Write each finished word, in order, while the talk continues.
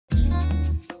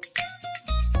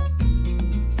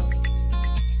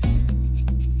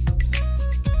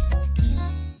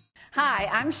Hi,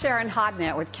 I'm Sharon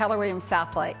Hodnett with Keller Williams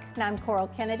Southlake. And I'm Coral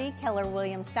Kennedy, Keller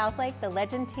Williams Southlake, the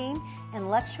Legend Team and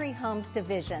Luxury Homes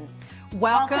Division.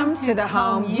 Welcome to the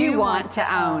home you want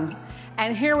to own.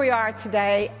 And here we are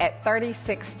today at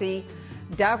 3060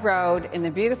 Dove Road in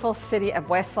the beautiful city of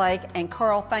Westlake. And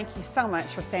Coral, thank you so much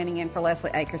for standing in for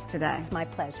Leslie Akers today. It's my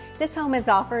pleasure. This home is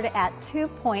offered at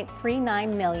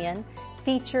 $2.39 million,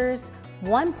 features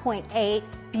 1.8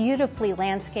 beautifully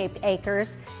landscaped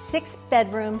acres, 6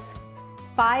 bedrooms,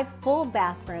 5 full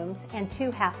bathrooms, and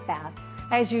 2 half baths.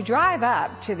 As you drive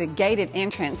up to the gated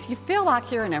entrance, you feel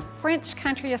like you're in a French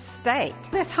country estate.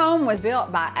 This home was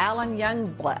built by Alan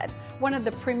Youngblood, one of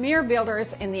the premier builders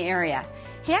in the area.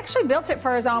 He actually built it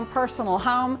for his own personal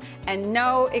home, and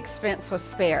no expense was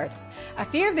spared. A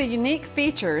few of the unique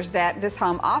features that this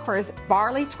home offers: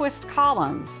 barley twist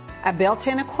columns, a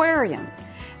built-in aquarium,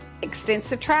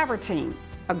 extensive travertine,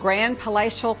 a grand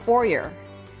palatial foyer,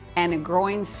 and a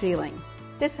groin ceiling.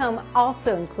 This home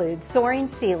also includes soaring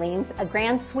ceilings, a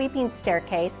grand sweeping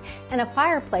staircase, and a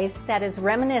fireplace that is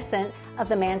reminiscent of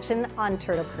the mansion on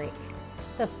Turtle Creek.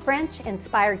 The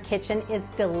French-inspired kitchen is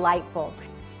delightful.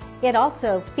 It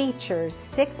also features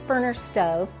 6-burner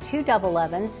stove, 2 double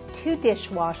ovens, 2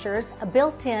 dishwashers, a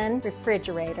built-in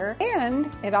refrigerator, And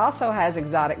it also has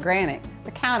exotic granite.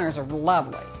 The counters are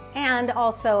lovely. and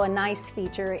also a nice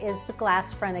feature is the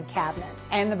glass-fronted cabinets.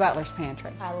 And the butler's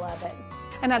pantry. I love it.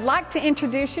 And I'd like to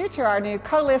introduce you to our new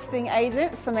co-listing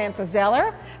agent, Samantha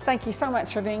Zeller. Thank you so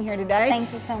much for being here today.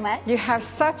 Thank you so much. You have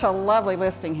such a lovely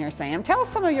listing here, Sam. Tell us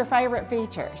some of your favorite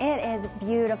features. It is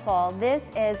beautiful. This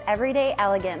is everyday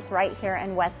elegance right here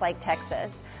in Westlake,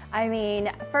 Texas. I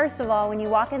mean, first of all, when you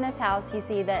walk in this house, you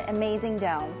see the amazing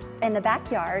dome in the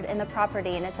backyard in the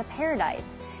property, and it's a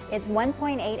paradise. It's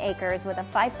 1.8 acres with a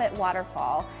 5-foot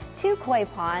waterfall, 2 koi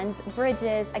ponds,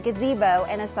 bridges, a gazebo,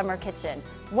 and a summer kitchen.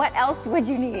 What else would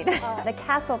you need? The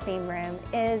castle theme room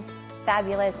is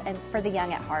fabulous and for the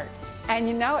young at heart. And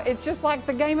you know, it's just like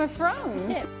the Game of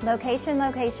Thrones. Location,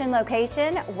 location,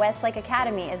 location. Westlake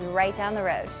Academy is right down the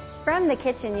road. From the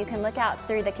kitchen, you can look out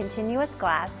through the continuous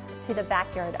glass to the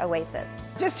backyard oasis.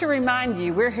 Just to remind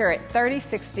you, we're here at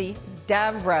 3060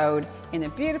 Dove Road in the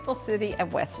beautiful city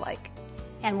of Westlake.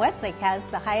 And Westlake has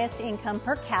the highest income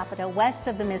per capita west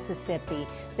of the Mississippi.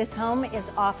 This home is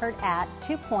offered at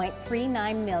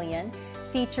 $2.39 million,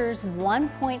 features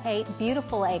 1.8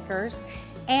 beautiful acres,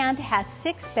 and has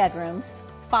 6 bedrooms,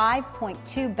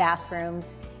 5.2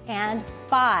 bathrooms, and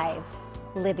 5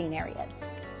 living areas.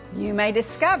 You may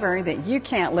discover that you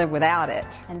can't live without it.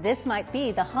 And this might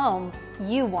be the home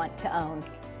you want to own.